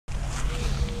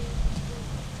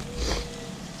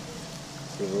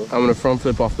I'm gonna front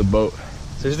flip off the boat.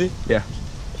 Seriously? Yeah.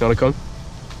 You wanna come?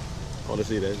 I wanna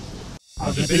see that.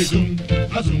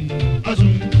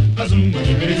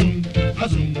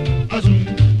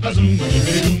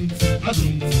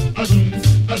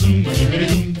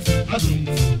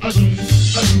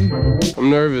 I'm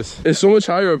nervous. It's so much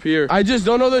higher up here. I just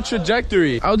don't know the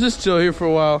trajectory. I'll just chill here for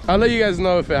a while. I'll let you guys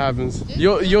know if it happens.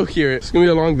 You'll hear it. It's gonna be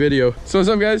a long video. So what's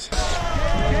up, guys?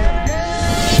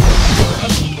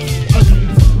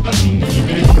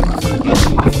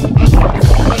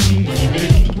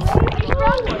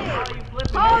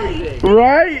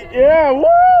 Right? Yeah, woo!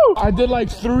 I did like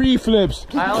 3 flips.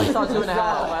 I only saw 2.5.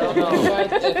 I don't know.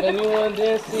 If anyone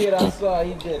didn't see it, I saw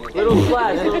he did it. Little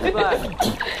splash.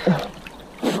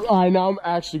 Alright, now I'm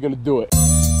actually gonna do it.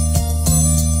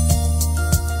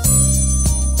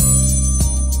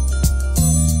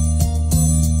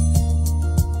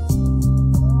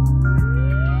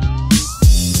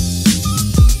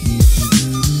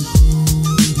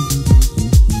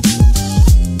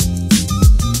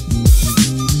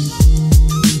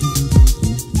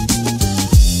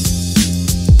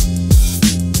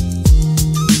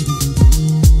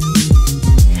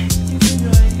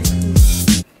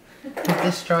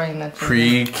 Destroying that.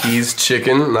 Pre-Keys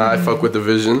chicken. Nah, I fuck with the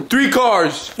vision. 3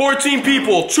 cars, 14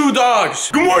 people, 2 dogs.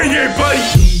 Good morning, everybody.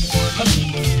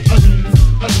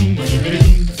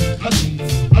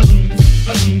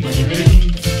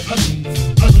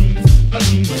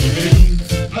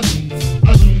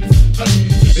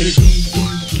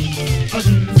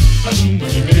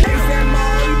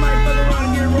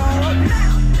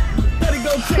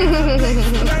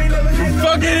 I'm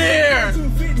fucking here.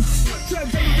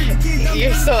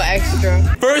 You're so extra.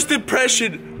 First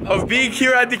impression of being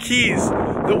here at the Keys.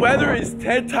 The weather is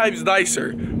 10 times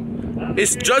nicer.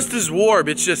 It's just as warm,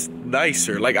 it's just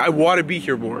nicer. Like, I want to be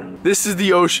here more. This is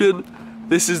the ocean.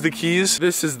 This is the Keys.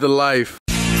 This is the life.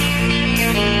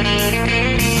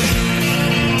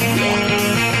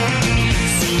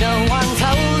 No one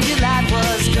told you life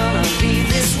was gonna be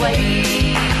this way.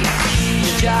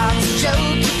 Your job's a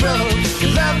joke, you broke.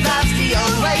 Your love life's the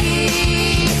old way.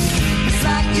 It's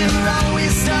like you're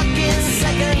always stuck in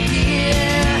second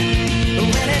gear. But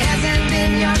when it hasn't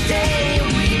been your day, a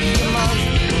week, a month,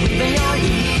 even your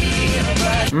year.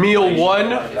 But Meal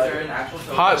 1,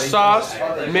 hot sauce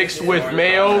mixed with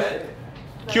mayo,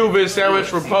 Cuban sandwich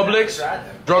for Publix,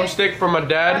 drumstick for my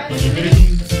dad.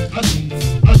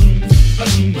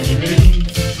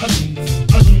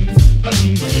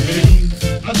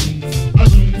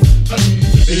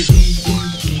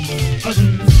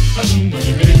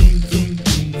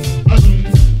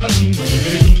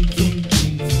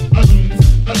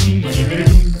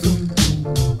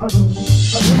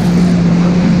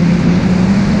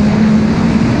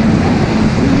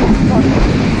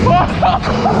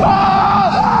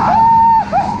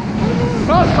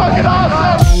 That was fucking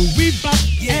awesome! We bop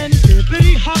and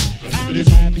hippity hop, I'm as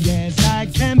happy as I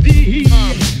can be.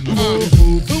 Oh,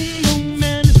 boom, boom,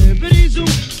 and hippity zoom.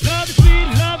 Love is sweet,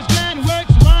 love is grand,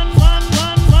 works one.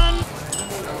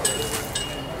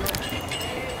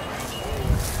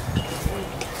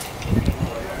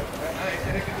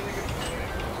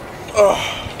 Oh.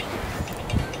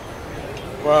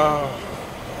 Wow.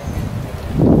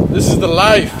 This is the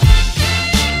life.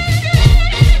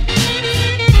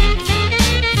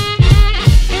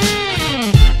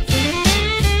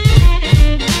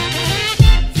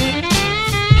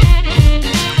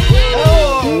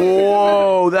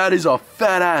 Whoa, that is a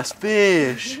fat ass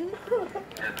fish.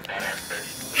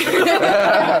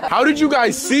 How did you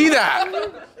guys see that?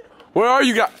 Where are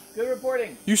you guys? Good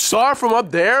reporting. You saw it from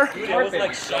up there? Dude, it was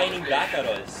like shining back at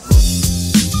us.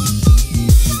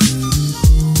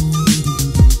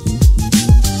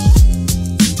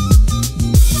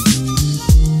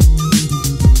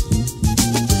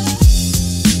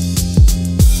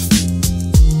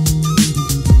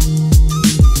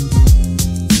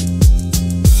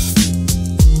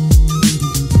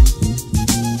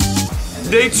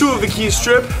 Day 2 of the Keys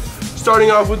trip,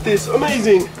 starting off with this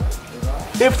amazing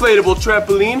inflatable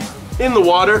trampoline in the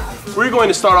water. We're going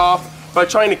to start off by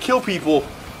trying to kill people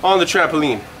on the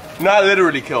trampoline. Not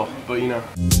literally kill, but you know.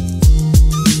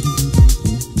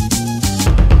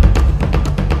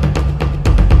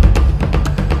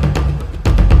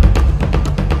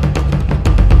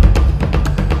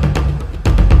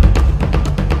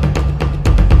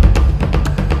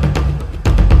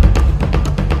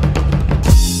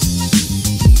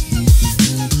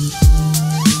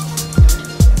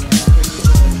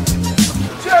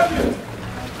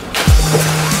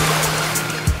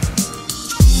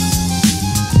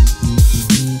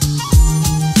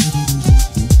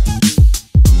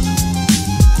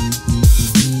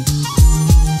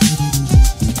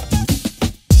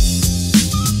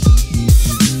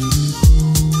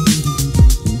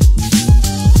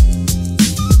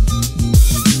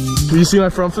 You see my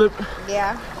front flip?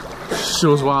 Yeah. Shit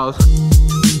was wild.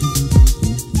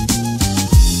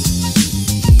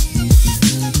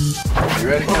 You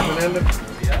ready, Captain Ender?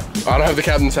 I don't have the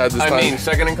captain's hat this time. I mean,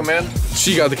 second in command?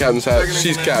 She got the captain's hat.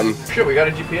 She's captain. Shit, we got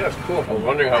a GPS. Cool. I was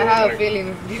wondering how I have a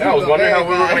feeling. I was wondering how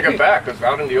we were gonna get back, because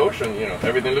out in the ocean, you know,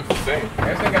 everything looks the same. You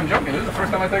guys think I'm joking? This is the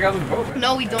first time I take out this boat.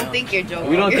 No, we don't think you're joking.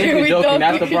 We don't think you're joking,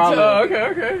 that's the problem. Oh,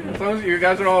 okay. As long as you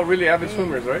guys are all really avid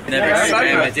swimmers, right? Never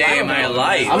swam a day in my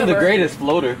life. I'm the greatest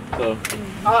floater, so.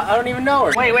 I don't even know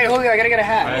her. Wait, hold on, I gotta get a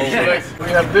hat. We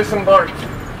have disembarked.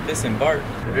 Disembark.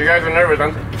 If you guys are nervous,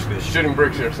 I'm shooting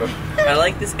bricks here, so. I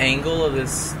like this angle of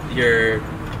your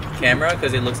camera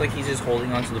because it looks like he's just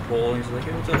holding onto the pole and he's like,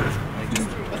 hey, what's up?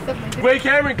 Like this. Wait,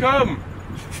 Cameron, come!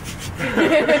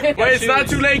 Wait, it's not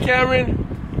too late, Cameron.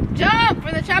 Jump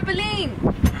for the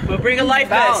trampoline. But bring a life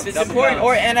vest. It's important.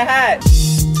 Or and a hat.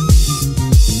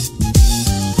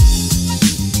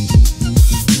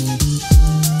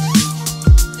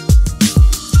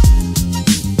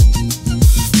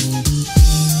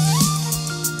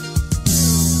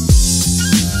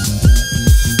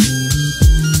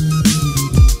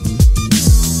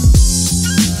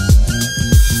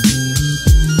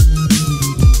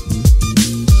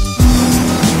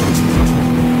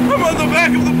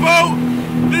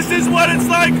 This is what it's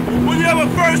like when you have a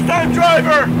first-time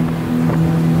driver.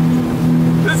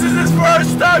 This is his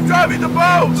first time driving the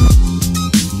boat.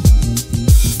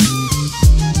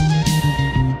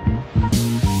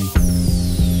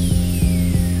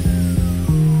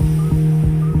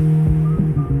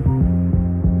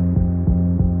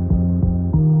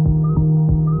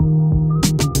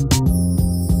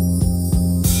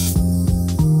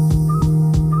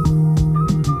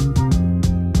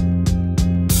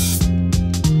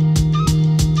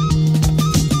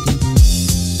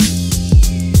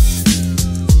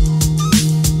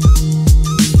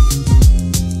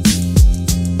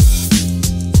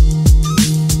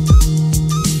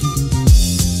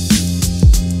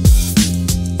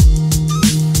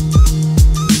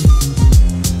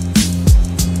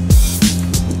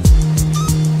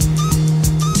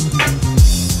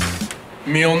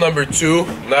 Meal number 2,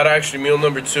 not actually meal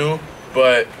number 2,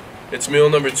 but it's meal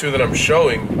number 2 that I'm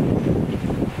showing.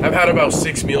 I've had about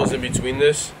 6 meals in between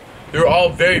this. They're all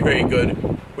very, very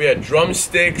good. We had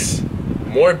drumsticks,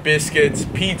 more biscuits,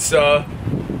 pizza.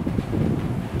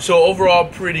 So overall,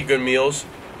 pretty good meals.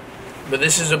 But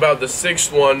this is about the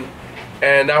 6th one,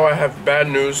 and now I have bad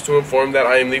news to inform that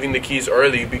I am leaving the Keys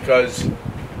early because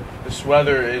this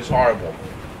weather is horrible.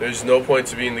 There's no point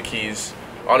to be in the Keys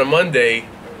on a Monday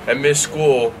and miss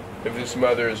school if this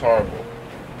weather is horrible.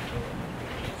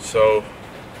 So,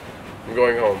 I'm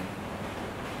going home.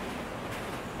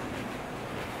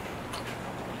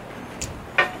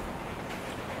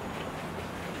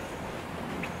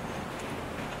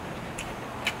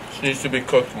 This needs to be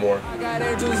cooked more. I got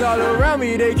angels all around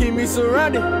me, they keep me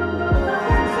surrounded. Who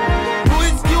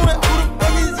is you and who the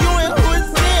fuck is you and who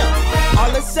is them?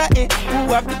 All of a sudden,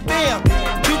 who after bam?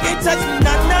 You can't touch me,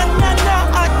 nah, nah, nah, nah.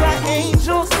 I got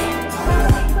angels.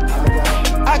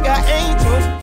 I got angels.